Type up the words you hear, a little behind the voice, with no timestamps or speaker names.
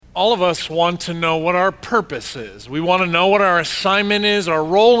All of us want to know what our purpose is. We want to know what our assignment is, our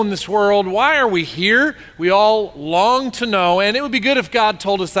role in this world. Why are we here? We all long to know, and it would be good if God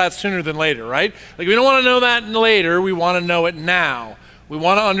told us that sooner than later, right? Like, we don't want to know that later, we want to know it now. We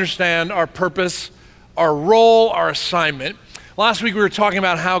want to understand our purpose, our role, our assignment. Last week we were talking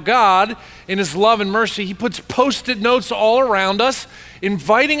about how God, in his love and mercy, he puts Post-it notes all around us,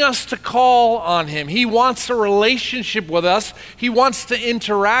 inviting us to call on him. He wants a relationship with us. He wants to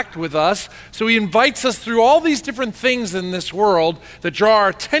interact with us. So he invites us through all these different things in this world that draw our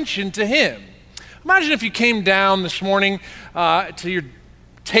attention to him. Imagine if you came down this morning to your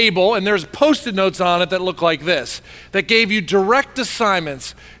table and there's Post-it notes on it that look like this, that gave you direct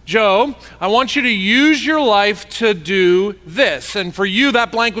assignments. Joe, I want you to use your life to do this. And for you,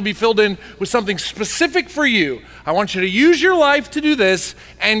 that blank would be filled in with something specific for you. I want you to use your life to do this,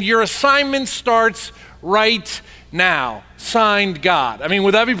 and your assignment starts right now. Signed, God. I mean,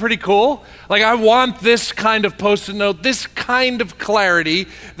 would that be pretty cool? Like, I want this kind of Post-it note, this kind of clarity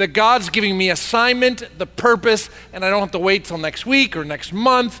that God's giving me assignment, the purpose, and I don't have to wait till next week or next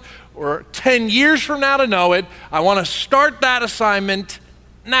month or 10 years from now to know it. I want to start that assignment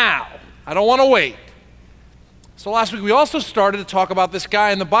now. I don't want to wait. So last week we also started to talk about this guy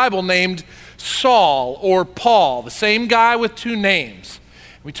in the Bible named Saul or Paul, the same guy with two names.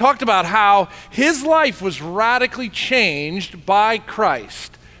 We talked about how his life was radically changed by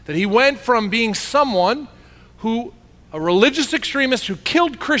Christ, that he went from being someone who, a religious extremist who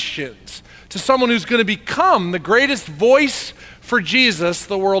killed Christians, to someone who's going to become the greatest voice for Jesus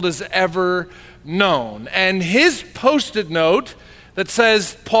the world has ever known. And his Post-it note that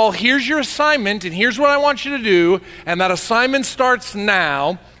says, Paul, here's your assignment, and here's what I want you to do, and that assignment starts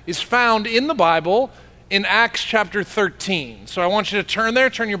now, is found in the Bible in Acts chapter 13. So I want you to turn there,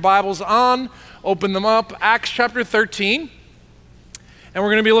 turn your Bibles on, open them up, Acts chapter 13, and we're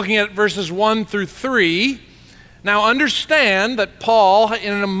going to be looking at verses 1 through 3. Now understand that Paul,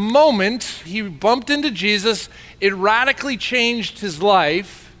 in a moment, he bumped into Jesus, it radically changed his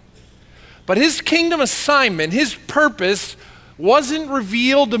life, but his kingdom assignment, his purpose, wasn't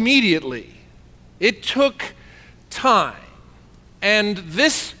revealed immediately. It took time. And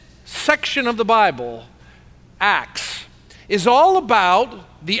this section of the Bible, Acts, is all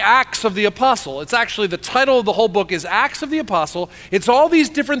about the Acts of the Apostle. It's actually, the title of the whole book is Acts of the Apostle. It's all these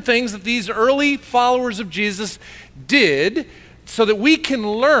different things that these early followers of Jesus did so that we can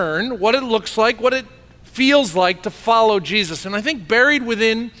learn what it looks like, what it feels like to follow Jesus. And I think buried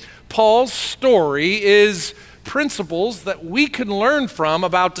within Paul's story is principles that we can learn from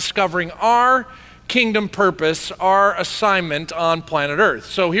about discovering our kingdom purpose, our assignment on planet Earth.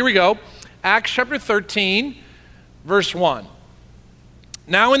 So here we go. Acts chapter 13, verse 1.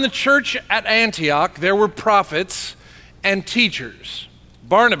 Now in the church at Antioch, there were prophets and teachers.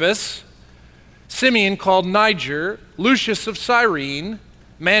 Barnabas, Simeon called Niger, Lucius of Cyrene,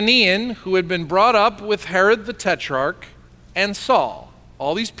 Manaen, who had been brought up with Herod the Tetrarch, and Saul.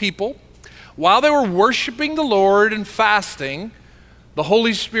 All these people, while they were worshiping the Lord and fasting, the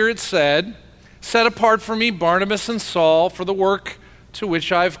Holy Spirit said, set apart for me Barnabas and Saul for the work to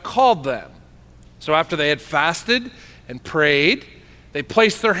which I've called them. So after they had fasted and prayed, they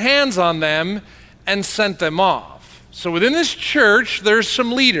placed their hands on them and sent them off. So within this church, there's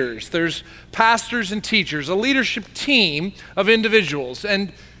some leaders. There's pastors and teachers, a leadership team of individuals.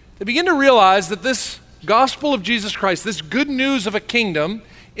 And they begin to realize that this gospel of Jesus Christ, this good news of a kingdom,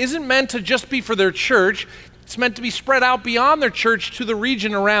 isn't meant to just be for their church. It's meant to be spread out beyond their church to the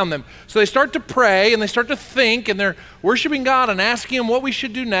region around them. So they start to pray and they start to think, and they're worshiping God and asking him what we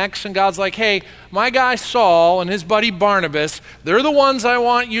should do next. And God's like, hey, my guy Saul and his buddy Barnabas, they're the ones I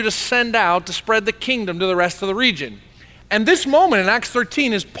want you to send out to spread the kingdom to the rest of the region. And this moment in Acts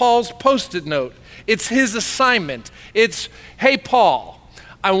 13 is Paul's Post-it note. It's his assignment. It's, hey, Paul,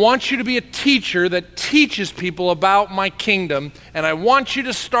 I want you to be a teacher that teaches people about my kingdom, and I want you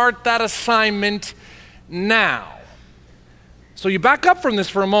to start that assignment now. So you back up from this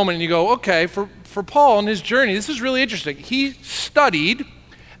for a moment and you go, okay, for Paul and his journey, this is really interesting. He studied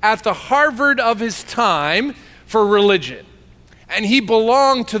at the Harvard of his time for religion, and he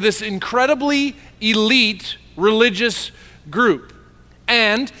belonged to this incredibly elite religious group.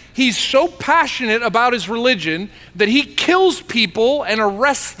 And he's so passionate about his religion that he kills people and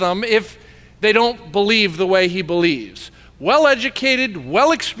arrests them if they don't believe the way he believes. Well-educated,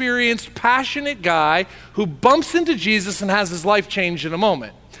 well-experienced, passionate guy who bumps into Jesus and has his life changed in a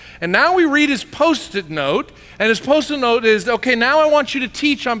moment. And now we read his Post-it note, and his Post-it note is, okay, now I want you to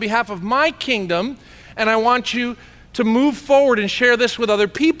teach on behalf of my kingdom, and I want you to move forward and share this with other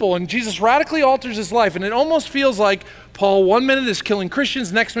people. And Jesus radically alters his life, and it almost feels like Paul 1 minute is killing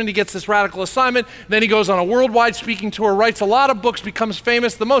Christians, next minute he gets this radical assignment, then he goes on a worldwide speaking tour, writes a lot of books, becomes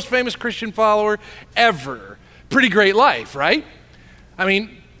famous, the most famous Christian follower ever. Pretty great life, right? I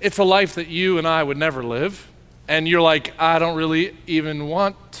mean, it's a life that you and I would never live. And you're like, I don't really even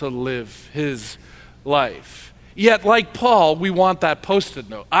want to live his life. Yet, like Paul, we want that Post-it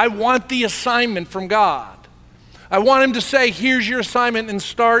note. I want the assignment from God. I want him to say, here's your assignment and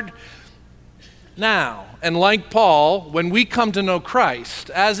start now. And like Paul, when we come to know Christ,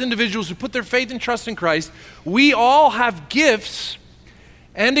 as individuals who put their faith and trust in Christ, we all have gifts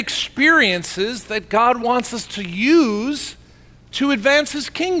and experiences that God wants us to use to advance his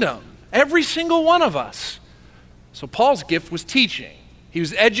kingdom. Every single one of us. So Paul's gift was teaching. He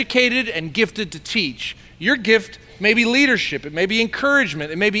was educated and gifted to teach. Your gift may be leadership, it may be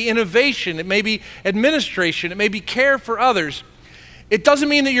encouragement, it may be innovation, it may be administration, it may be care for others. It doesn't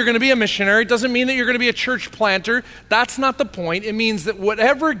mean that you're going to be a missionary. It doesn't mean that you're going to be a church planter. That's not the point. It means that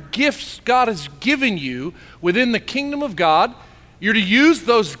whatever gifts God has given you within the kingdom of God, you're to use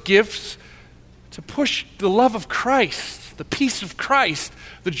those gifts to push the love of Christ, the peace of Christ,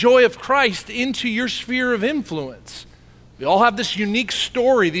 the joy of Christ into your sphere of influence. We all have this unique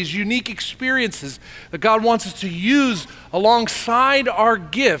story, these unique experiences that God wants us to use alongside our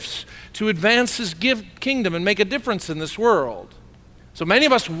gifts to advance his kingdom and make a difference in this world. So many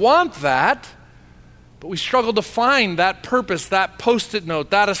of us want that, but we struggle to find that purpose, that Post-it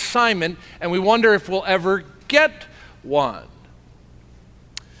note, that assignment, and we wonder if we'll ever get one.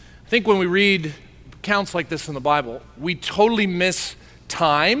 I think when we read accounts like this in the Bible, we totally miss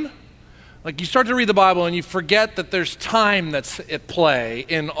time. Like you start to read the Bible and you forget that there's time that's at play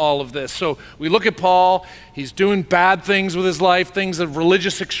in all of this. So we look at Paul, he's doing bad things with his life, things of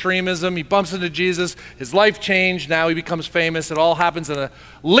religious extremism. He bumps into Jesus, his life changed, now he becomes famous. It all happens in a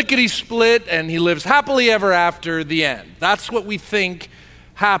lickety-split and he lives happily ever after the end. That's what we think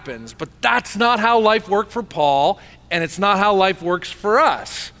happens. But that's not how life worked for Paul, and it's not how life works for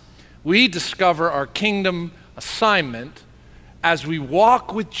us. We discover our kingdom assignment as we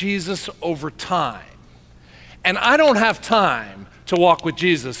walk with Jesus over time. And I don't have time to walk with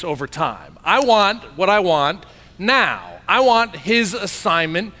Jesus over time. I want what I want now. I want his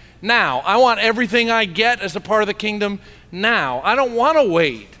assignment now. I want everything I get as a part of the kingdom now. I don't want to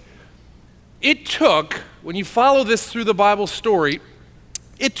wait. It took, when you follow this through the Bible story,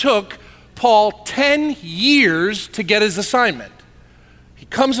 it took Paul 10 years to get his assignment. He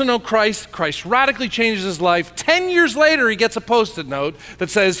comes to know Christ. Christ radically changes his life. 10 years later, he gets a Post-it note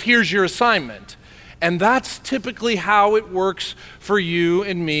that says, here's your assignment. And that's typically how it works for you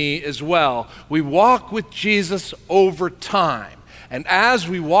and me as well. We walk with Jesus over time. And as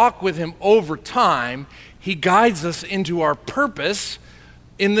we walk with him over time, he guides us into our purpose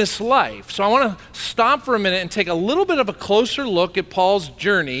in this life. So I want to stop for a minute and take a little bit of a closer look at Paul's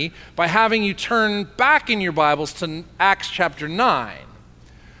journey by having you turn back in your Bibles to Acts chapter 9.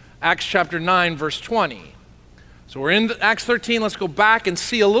 Acts chapter 9, verse 20. So we're in Acts 13. Let's go back and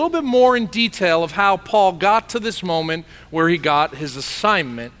see a little bit more in detail of how Paul got to this moment where he got his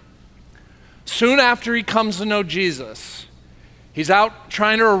assignment. Soon after he comes to know Jesus, he's out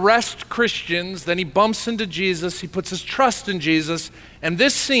trying to arrest Christians. Then he bumps into Jesus. He puts his trust in Jesus. And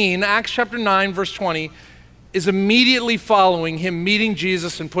this scene, Acts chapter 9, verse 20, is immediately following him meeting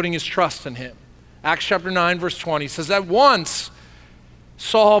Jesus and putting his trust in him. Acts chapter 9, verse 20 says, at once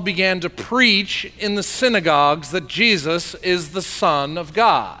Saul began to preach in the synagogues that Jesus is the Son of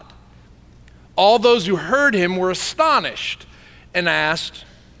God. All those who heard him were astonished and asked,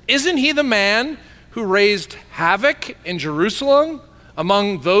 isn't he the man who raised havoc in Jerusalem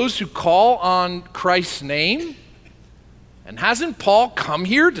among those who call on Christ's name? And hasn't Paul come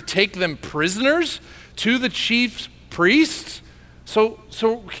here to take them prisoners to the chief priests? So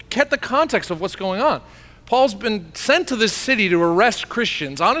get the context of what's going on. Paul's been sent to this city to arrest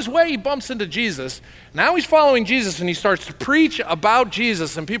Christians. On his way, he bumps into Jesus. Now he's following Jesus and he starts to preach about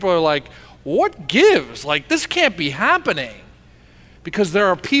Jesus. And people are like, what gives? Like, this can't be happening. Because there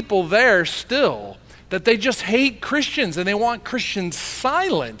are people there still that they just hate Christians and they want Christians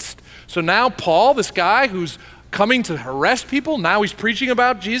silenced. So now Paul, this guy who's coming to arrest people, now he's preaching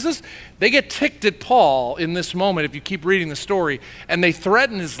about Jesus. They get ticked at Paul in this moment, if you keep reading the story, and they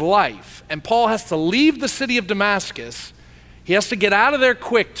threaten his life. And Paul has to leave the city of Damascus. He has to get out of there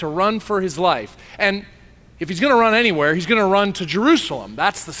quick to run for his life. And if he's going to run anywhere, he's going to run to Jerusalem.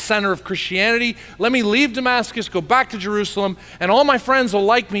 That's the center of Christianity. Let me leave Damascus, go back to Jerusalem, and all my friends will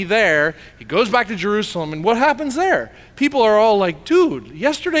like me there. He goes back to Jerusalem, and what happens there? People are all like, dude,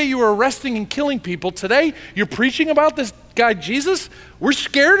 yesterday you were arresting and killing people. Today you're preaching about this guy Jesus? We're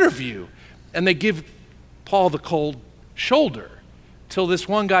scared of you. And they give Paul the cold shoulder till this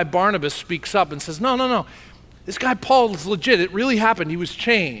one guy, Barnabas, speaks up and says, no. This guy Paul is legit. It really happened. He was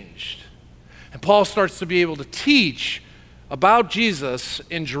changed. And Paul starts to be able to teach about Jesus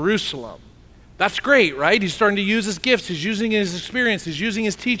in Jerusalem. That's great, right? He's starting to use his gifts. He's using his experience. He's using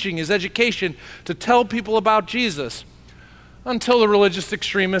his teaching, his education to tell people about Jesus. Until the religious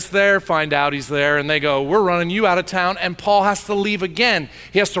extremists there find out he's there and they go, we're running you out of town, and Paul has to leave again.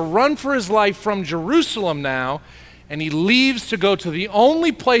 He has to run for his life from Jerusalem now, and he leaves to go to the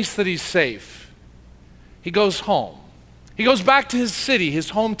only place that he's safe. He goes home. He goes back to his city,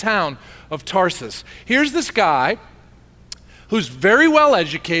 his hometown of Tarsus. Here's this guy who's very well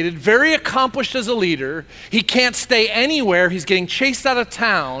educated, very accomplished as a leader. He can't stay anywhere. He's getting chased out of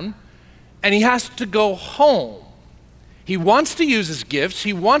town, and he has to go home. He wants to use his gifts,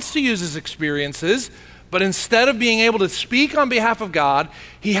 he wants to use his experiences, but instead of being able to speak on behalf of God,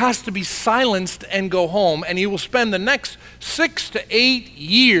 he has to be silenced and go home, and he will spend the next 6 to 8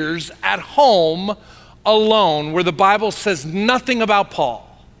 years at home alone, where the Bible says nothing about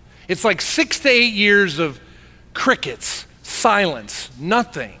Paul. It's like 6 to 8 years of crickets, silence,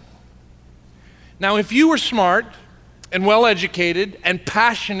 nothing. Now, if you were smart and well-educated and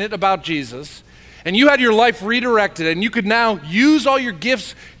passionate about Jesus, and you had your life redirected, and you could now use all your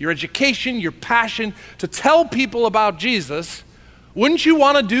gifts, your education, your passion to tell people about Jesus, wouldn't you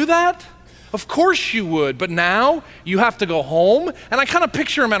want to do that? Of course you would, but now you have to go home. And I kind of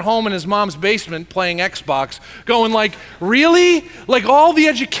picture him at home in his mom's basement playing Xbox, going like, really? Like all the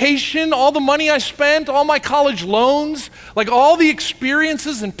education, all the money I spent, all my college loans, like all the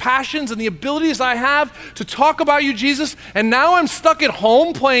experiences and passions and the abilities I have to talk about you, Jesus, and now I'm stuck at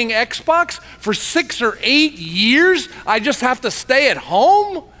home playing Xbox for 6 or 8 years? I just have to stay at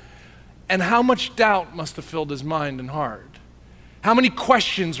home? And how much doubt must have filled his mind and heart? How many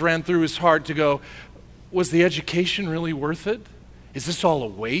questions ran through his heart to go, was the education really worth it? Is this all a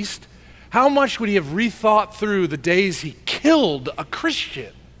waste? How much would he have rethought through the days he killed a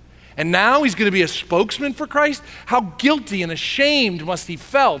Christian? And now he's going to be a spokesman for Christ? How guilty and ashamed must he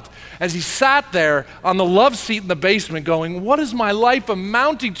felt as he sat there on the love seat in the basement going, what is my life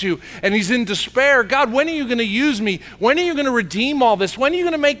amounting to? And he's in despair. God, when are you going to use me? When are you going to redeem all this? When are you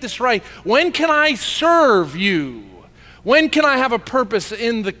going to make this right? When can I serve you? When can I have a purpose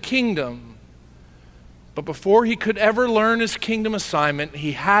in the kingdom? But before he could ever learn his kingdom assignment,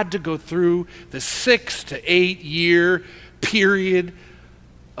 he had to go through the 6 to 8 year period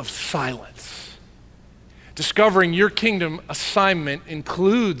of silence. Discovering your kingdom assignment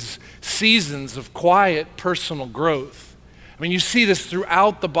includes seasons of quiet personal growth. I mean, you see this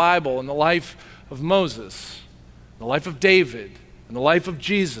throughout the Bible in the life of Moses, the life of David, in the life of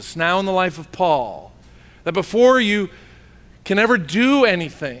Jesus, now in the life of Paul. That before you can ever do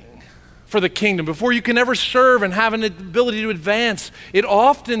anything for the kingdom, before you can ever serve and have an ability to advance, it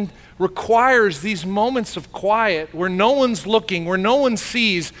often requires these moments of quiet where no one's looking, where no one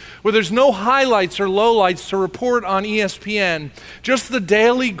sees, where there's no highlights or lowlights to report on ESPN, just the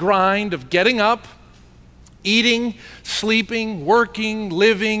daily grind of getting up, eating, sleeping, working,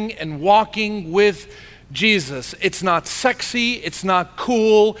 living, and walking with Jesus. It's not sexy, it's not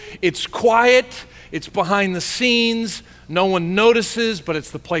cool, it's quiet, it's behind the scenes, no one notices, but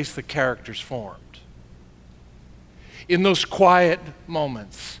it's the place the character's formed. In those quiet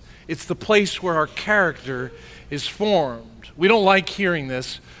moments, it's the place where our character is formed. We don't like hearing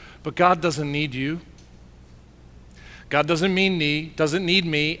this, but God doesn't need you. God doesn't need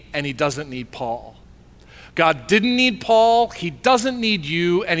me, and he doesn't need Paul. God didn't need Paul, he doesn't need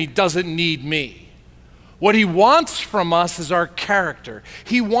you, and he doesn't need me. What he wants from us is our character.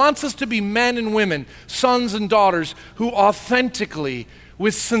 He wants us to be men and women, sons and daughters, who authentically,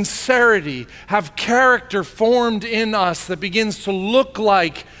 with sincerity, have character formed in us that begins to look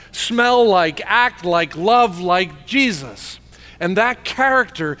like, smell like, act like, love like Jesus. And that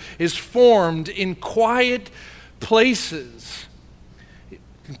character is formed in quiet places.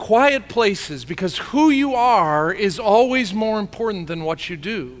 In quiet places, because who you are is always more important than what you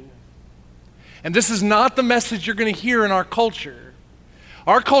do. And this is not the message you're going to hear in our culture.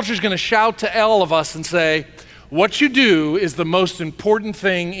 Our culture is going to shout to all of us and say, what you do is the most important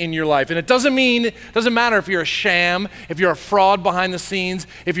thing in your life. And it doesn't matter if you're a sham, if you're a fraud behind the scenes,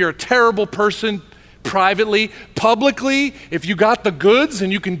 if you're a terrible person privately, publicly, if you got the goods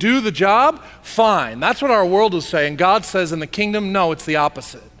and you can do the job, fine. That's what our world is saying. God says in the kingdom, no, it's the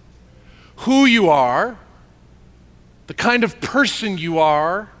opposite. Who you are, the kind of person you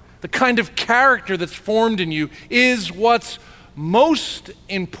are, the kind of character that's formed in you is what's most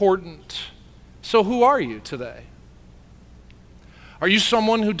important. So who are you today? Are you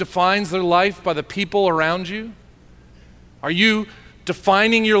someone who defines their life by the people around you? Are you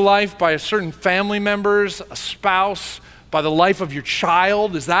defining your life by a certain family members, a spouse, by the life of your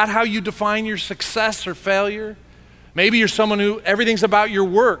child? Is that how you define your success or failure? Maybe you're someone who everything's about your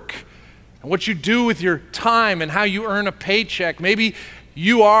work and what you do with your time and how you earn a paycheck. Maybe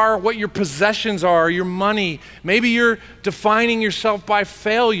you are what your possessions are, your money. Maybe you're defining yourself by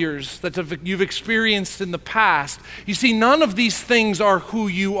failures that you've experienced in the past. You see, none of these things are who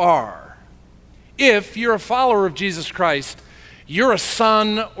you are. If you're a follower of Jesus Christ, you're a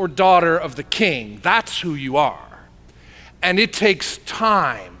son or daughter of the King. That's who you are. And it takes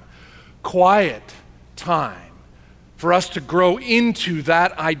time, quiet time, for us to grow into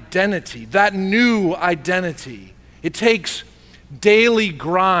that identity, that new identity. It takes daily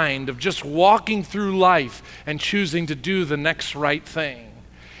grind of just walking through life and choosing to do the next right thing.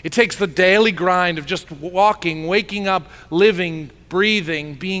 It takes the daily grind of just walking, waking up, living,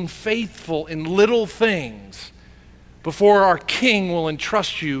 breathing, being faithful in little things before our King will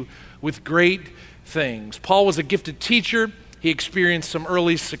entrust you with great things. Paul was a gifted teacher. He experienced some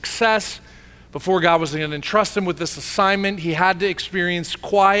early success. Before God was going to entrust him with this assignment, he had to experience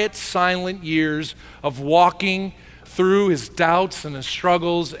quiet, silent years of walking through his doubts and his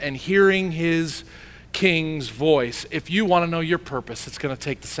struggles and hearing his King's voice. If you want to know your purpose, it's going to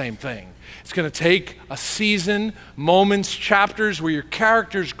take the same thing. It's going to take a season, moments, chapters where your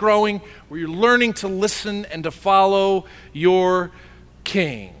character's growing, where you're learning to listen and to follow your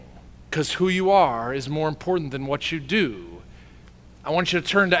King. Because who you are is more important than what you do. I want you to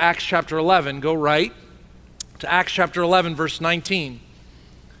turn to Acts chapter 11. Go right to Acts chapter 11, verse 19.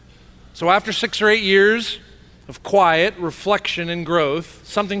 So after 6 or 8 years of quiet, reflection, and growth,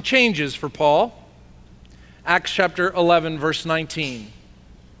 something changes for Paul. Acts chapter 11, verse 19.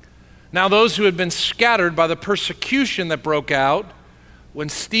 Now those who had been scattered by the persecution that broke out when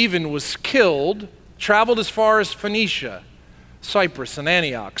Stephen was killed traveled as far as Phoenicia, Cyprus, and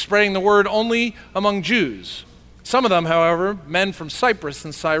Antioch, spreading the word only among Jews. Some of them, however, men from Cyprus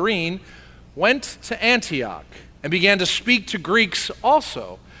and Cyrene, went to Antioch and began to speak to Greeks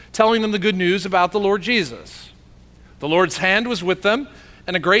also, telling them the good news about the Lord Jesus. The Lord's hand was with them,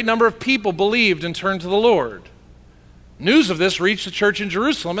 and a great number of people believed and turned to the Lord. News of this reached the church in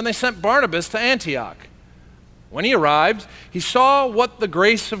Jerusalem, and they sent Barnabas to Antioch. When he arrived, he saw what the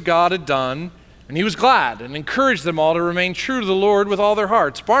grace of God had done, and he was glad and encouraged them all to remain true to the Lord with all their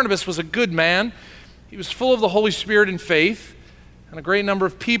hearts. Barnabas was a good man. He was full of the Holy Spirit and faith, and a great number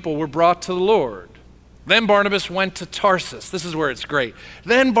of people were brought to the Lord. Then Barnabas went to Tarsus. This is where it's great.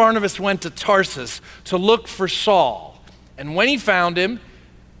 Then Barnabas went to Tarsus to look for Saul, and when he found him,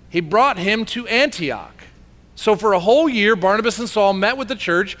 he brought him to Antioch. So for a whole year, Barnabas and Saul met with the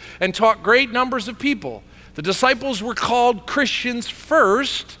church and taught great numbers of people. The disciples were called Christians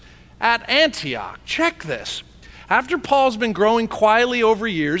first at Antioch. Check this. After Paul's been growing quietly over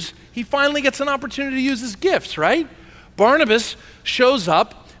years, he finally gets an opportunity to use his gifts, right? Barnabas shows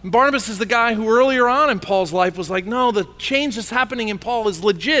up, and Barnabas is the guy who earlier on in Paul's life was like, no, the change that's happening in Paul is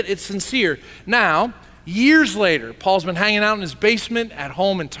legit, it's sincere. Now, years later, Paul's been hanging out in his basement at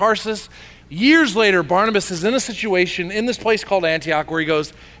home in Tarsus. Years later, Barnabas is in a situation in this place called Antioch where he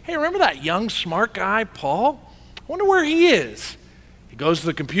goes, hey, remember that young, smart guy, Paul? I wonder where he is. He goes to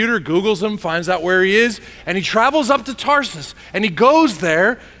the computer, Googles him, finds out where he is, and he travels up to Tarsus, and he goes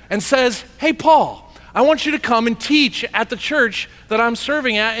there and says, hey, Paul, I want you to come and teach at the church that I'm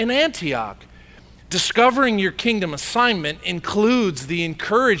serving at in Antioch. Discovering your kingdom assignment includes the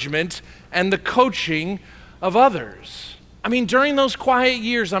encouragement and the coaching of others. I mean, during those quiet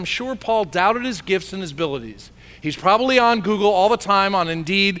years, I'm sure Paul doubted his gifts and his abilities. He's probably on Google all the time, on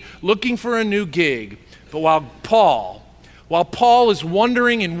Indeed, looking for a new gig. But while Paul is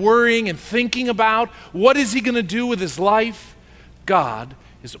wondering and worrying and thinking about what is he going to do with his life, God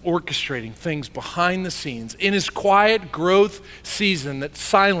is orchestrating things behind the scenes. In his quiet growth season that's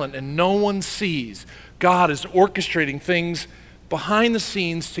silent and no one sees, God is orchestrating things behind the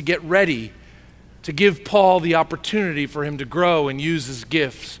scenes to get ready to give Paul the opportunity for him to grow and use his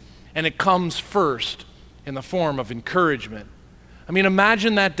gifts. And it comes first in the form of encouragement. I mean,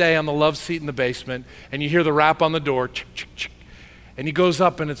 imagine that day on the love seat in the basement, and you hear the rap on the door, chick, chick, chick, and he goes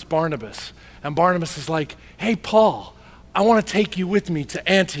up and it's Barnabas. And Barnabas is like, hey, Paul, I want to take you with me to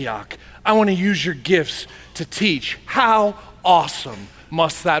Antioch. I want to use your gifts to teach. How awesome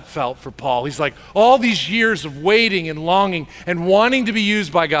must that felt for Paul. He's like, all these years of waiting and longing and wanting to be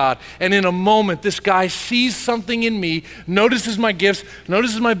used by God, and in a moment, this guy sees something in me, notices my gifts,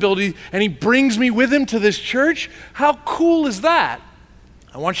 notices my ability, and he brings me with him to this church? How cool is that?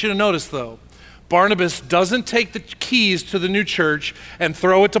 I want you to notice, though, Barnabas doesn't take the keys to the new church and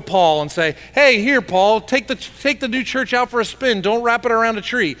throw it to Paul and say, hey, here, Paul, take the new church out for a spin. Don't wrap it around a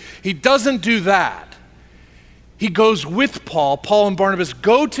tree. He doesn't do that. He goes with Paul. Paul and Barnabas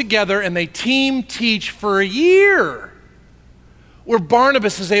go together and they team teach for a year, where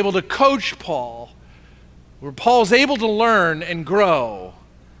Barnabas is able to coach Paul, where Paul is able to learn and grow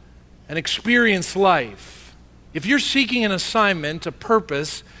and experience life. If you're seeking an assignment, a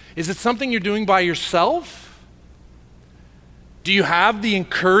purpose, is it something you're doing by yourself? Do you have the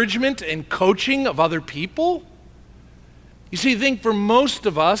encouragement and coaching of other people? You see, I think for most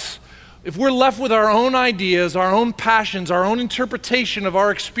of us, if we're left with our own ideas, our own passions, our own interpretation of our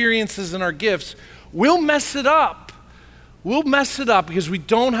experiences and our gifts, we'll mess it up. We'll mess it up because we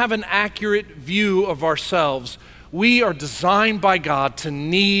don't have an accurate view of ourselves. We are designed by God to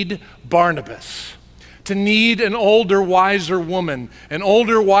need Barnabas, to need an older, wiser woman, an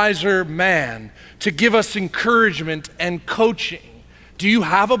older, wiser man to give us encouragement and coaching. Do you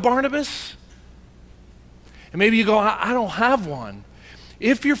have a Barnabas? And maybe you go, I don't have one.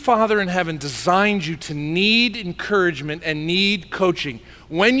 If your Father in heaven designed you to need encouragement and need coaching,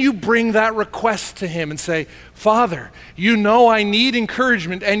 when you bring that request to him and say, Father, you know I need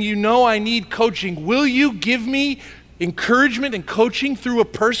encouragement and you know I need coaching, will you give me encouragement and coaching through a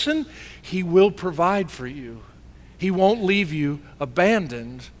person? He will provide for you. He won't leave you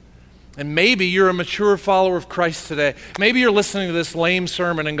abandoned. And maybe you're a mature follower of Christ today. Maybe you're listening to this lame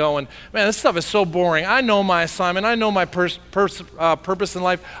sermon and going, man, this stuff is so boring. I know my assignment. I know my purpose in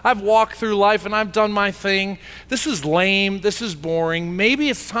life. I've walked through life and I've done my thing. This is lame. This is boring. Maybe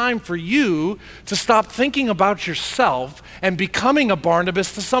it's time for you to stop thinking about yourself and becoming a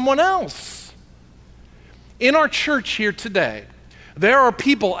Barnabas to someone else. In our church here today, there are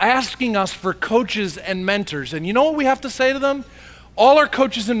people asking us for coaches and mentors. And you know what we have to say to them? All our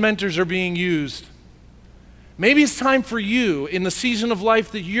coaches and mentors are being used. Maybe it's time for you in the season of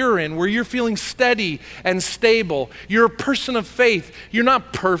life that you're in, where you're feeling steady and stable. You're a person of faith. You're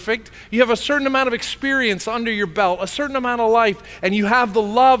not perfect. You have a certain amount of experience under your belt, a certain amount of life, and you have the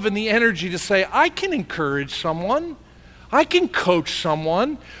love and the energy to say, I can encourage someone. I can coach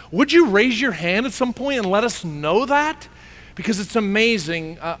someone. Would you raise your hand at some point and let us know that? Because it's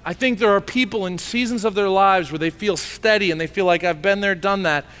amazing. I think there are people in seasons of their lives where they feel steady and they feel like I've been there, done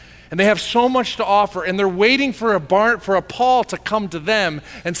that, and they have so much to offer, and they're waiting for a Paul to come to them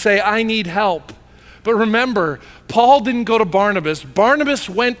and say, I need help. But remember, Paul didn't go to Barnabas. Barnabas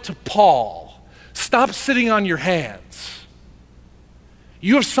went to Paul. Stop sitting on your hands.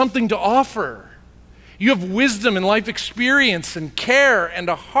 You have something to offer. You have wisdom and life experience and care and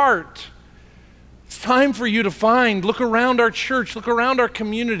a heart. It's time for you to look around our church, look around our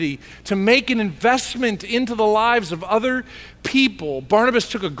community, to make an investment into the lives of other people. Barnabas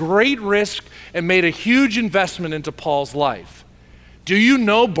took a great risk and made a huge investment into Paul's life. Do you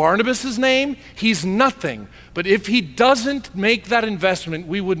know Barnabas' name? He's nothing. But if he doesn't make that investment,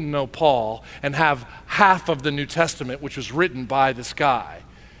 we wouldn't know Paul and have half of the New Testament, which was written by this guy.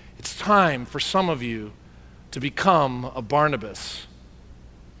 It's time for some of you to become a Barnabas.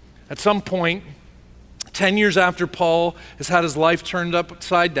 At some point, 10 years after Paul has had his life turned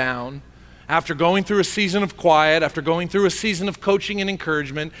upside down, after going through a season of quiet, after going through a season of coaching and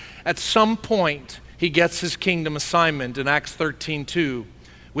encouragement, at some point he gets his kingdom assignment in Acts 13:2.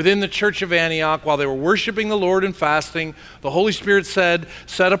 Within the church of Antioch, while they were worshiping the Lord and fasting, the Holy Spirit said,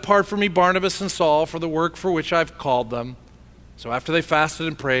 set apart for me Barnabas and Saul for the work for which I've called them. So after they fasted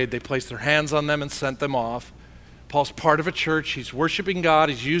and prayed, they placed their hands on them and sent them off. Paul's part of a church. He's worshiping God.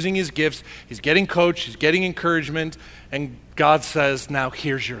 He's using his gifts. He's getting coached. He's getting encouragement. And God says, now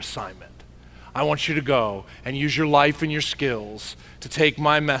here's your assignment. I want you to go and use your life and your skills to take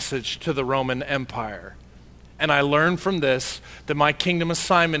my message to the Roman Empire. And I learned from this that my kingdom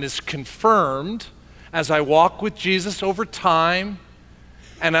assignment is confirmed as I walk with Jesus over time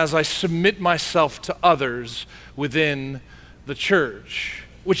and as I submit myself to others within the church,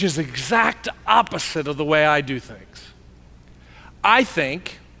 which is the exact opposite of the way I do things. I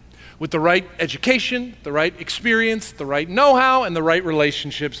think with the right education, the right experience, the right know-how, and the right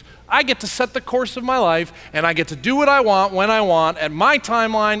relationships, I get to set the course of my life, and I get to do what I want, when I want, at my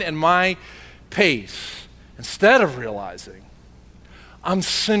timeline and my pace, instead of realizing I'm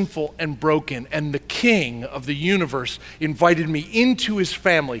sinful and broken, and the King of the universe invited me into his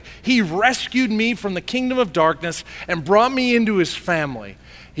family. He rescued me from the kingdom of darkness and brought me into his family.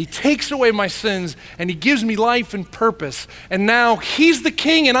 He takes away my sins and he gives me life and purpose. And now he's the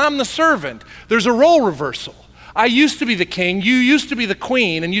king and I'm the servant. There's a role reversal. I used to be the king, you used to be the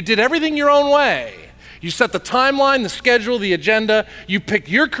queen, and you did everything your own way. You set the timeline, the schedule, the agenda. You pick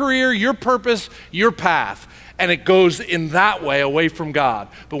your career, your purpose, your path. And it goes in that way away from God.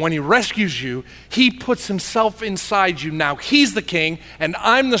 But when he rescues you, he puts himself inside you. Now he's the king and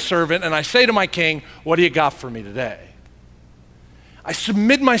I'm the servant. And I say to my king, what do you got for me today? I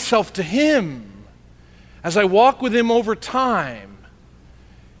submit myself to him as I walk with him over time.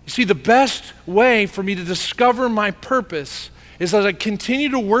 You see, the best way for me to discover my purpose is as I continue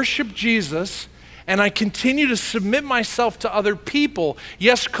to worship Jesus and I continue to submit myself to other people.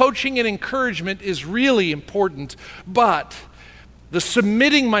 Yes, coaching and encouragement is really important, but the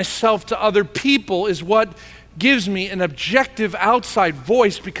submitting myself to other people is what gives me an objective outside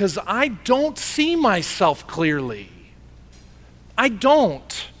voice because I don't see myself clearly. I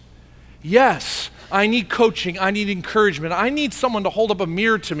don't. Yes, I need coaching, I need encouragement, I need someone to hold up a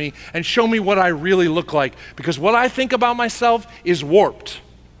mirror to me and show me what I really look like because what I think about myself is warped.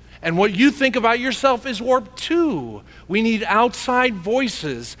 And what you think about yourself is warped too. We need outside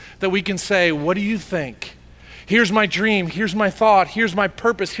voices that we can say, what do you think? Here's my dream, here's my thought, here's my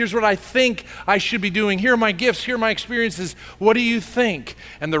purpose, here's what I think I should be doing, here are my gifts, here are my experiences, what do you think?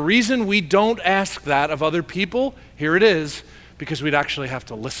 And the reason we don't ask that of other people, here it is, because we'd actually have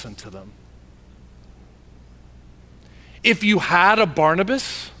to listen to them. If you had a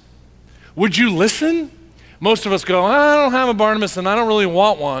Barnabas, would you listen? Most of us go, I don't have a Barnabas and I don't really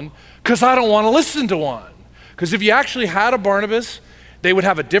want one because I don't want to listen to one. Because if you actually had a Barnabas, they would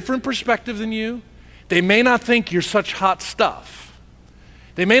have a different perspective than you. They may not think you're such hot stuff.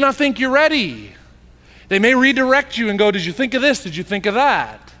 They may not think you're ready. They may redirect you and go, did you think of this? Did you think of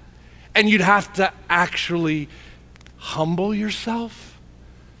that? And you'd have to actually humble yourself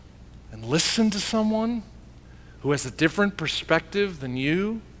and listen to someone who has a different perspective than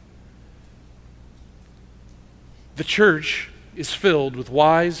you. The church is filled with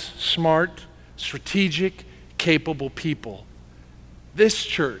wise, smart, strategic, capable people. This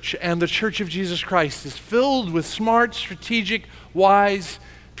church and the Church of Jesus Christ is filled with smart, strategic, wise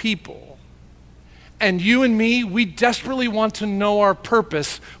people. And you and me, we desperately want to know our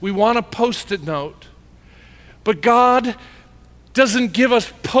purpose. We want a Post-it note. But God doesn't give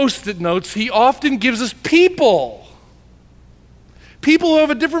us Post-it notes. He often gives us people. People who have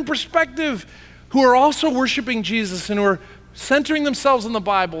a different perspective, who are also worshiping Jesus and who are centering themselves in the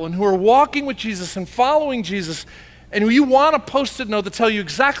Bible and who are walking with Jesus and following Jesus. And you want a Post-it note to tell you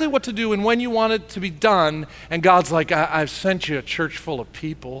exactly what to do and when you want it to be done. And God's like, I've sent you a church full of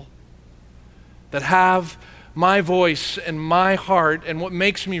people that have my voice and my heart. And what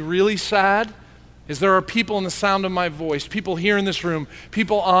makes me really sad is there are people in the sound of my voice, people here in this room,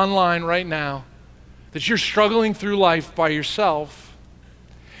 people online right now, that you're struggling through life by yourself.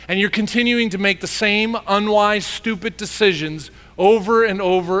 And you're continuing to make the same unwise, stupid decisions over and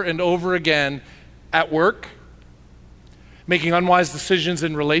over and over again at work, making unwise decisions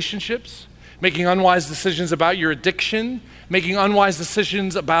in relationships, making unwise decisions about your addiction, making unwise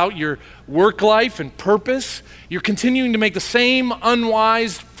decisions about your work life and purpose. You're continuing to make the same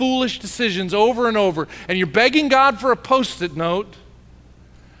unwise, foolish decisions over and over, and you're begging God for a Post-it note.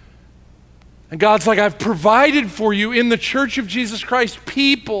 And God's like, I've provided for you in the Church of Jesus Christ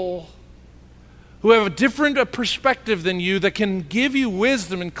people who have a different perspective than you that can give you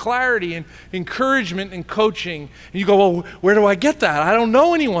wisdom and clarity and encouragement and coaching. And you go, well, where do I get that? I don't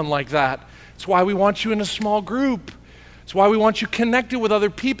know anyone like that. It's why we want you in a small group. It's why we want you connected with other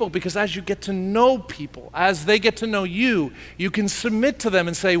people, because as you get to know people, as they get to know you, you can submit to them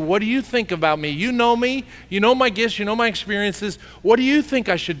and say, what do you think about me? You know my gifts, you know my experiences. What do you think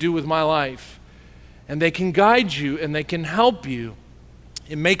I should do with my life? And they can guide you and they can help you.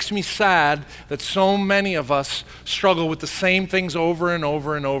 It makes me sad that so many of us struggle with the same things over and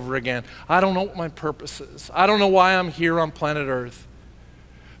over and over again. I don't know what my purpose is. I don't know why I'm here on planet Earth.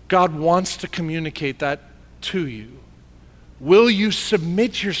 God wants to communicate that to you. Will you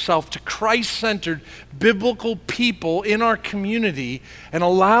submit yourself to Christ-centered, biblical people in our community and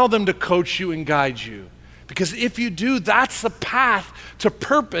allow them to coach you and guide you? Because if you do, that's the path to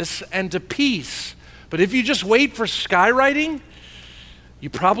purpose and to peace. But if you just wait for skywriting, you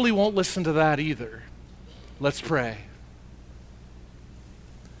probably won't listen to that either. Let's pray.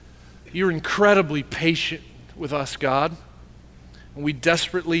 You're incredibly patient with us, God. And we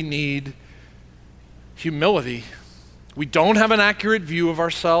desperately need humility. We don't have an accurate view of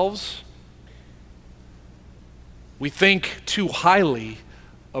ourselves. We think too highly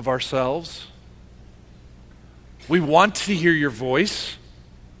of ourselves. We want to hear your voice.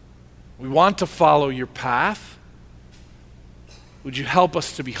 We want to follow your path. Would you help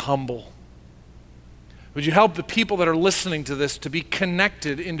us to be humble? Would you help the people that are listening to this to be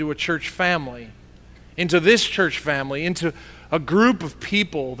connected into a church family, into this church family, into a group of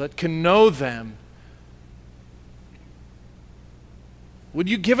people that can know them. Would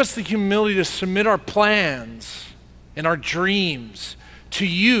you give us the humility to submit our plans and our dreams to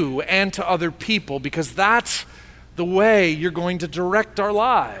you and to other people, because that's the way you're going to direct our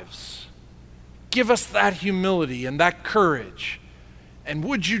lives. Give us that humility and that courage. And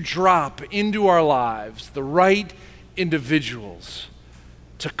would you drop into our lives the right individuals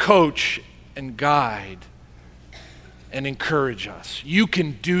to coach and guide and encourage us. You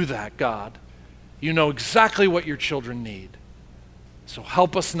can do that, God. You know exactly what your children need. So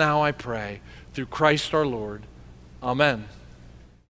help us now, I pray, through Christ our Lord. Amen.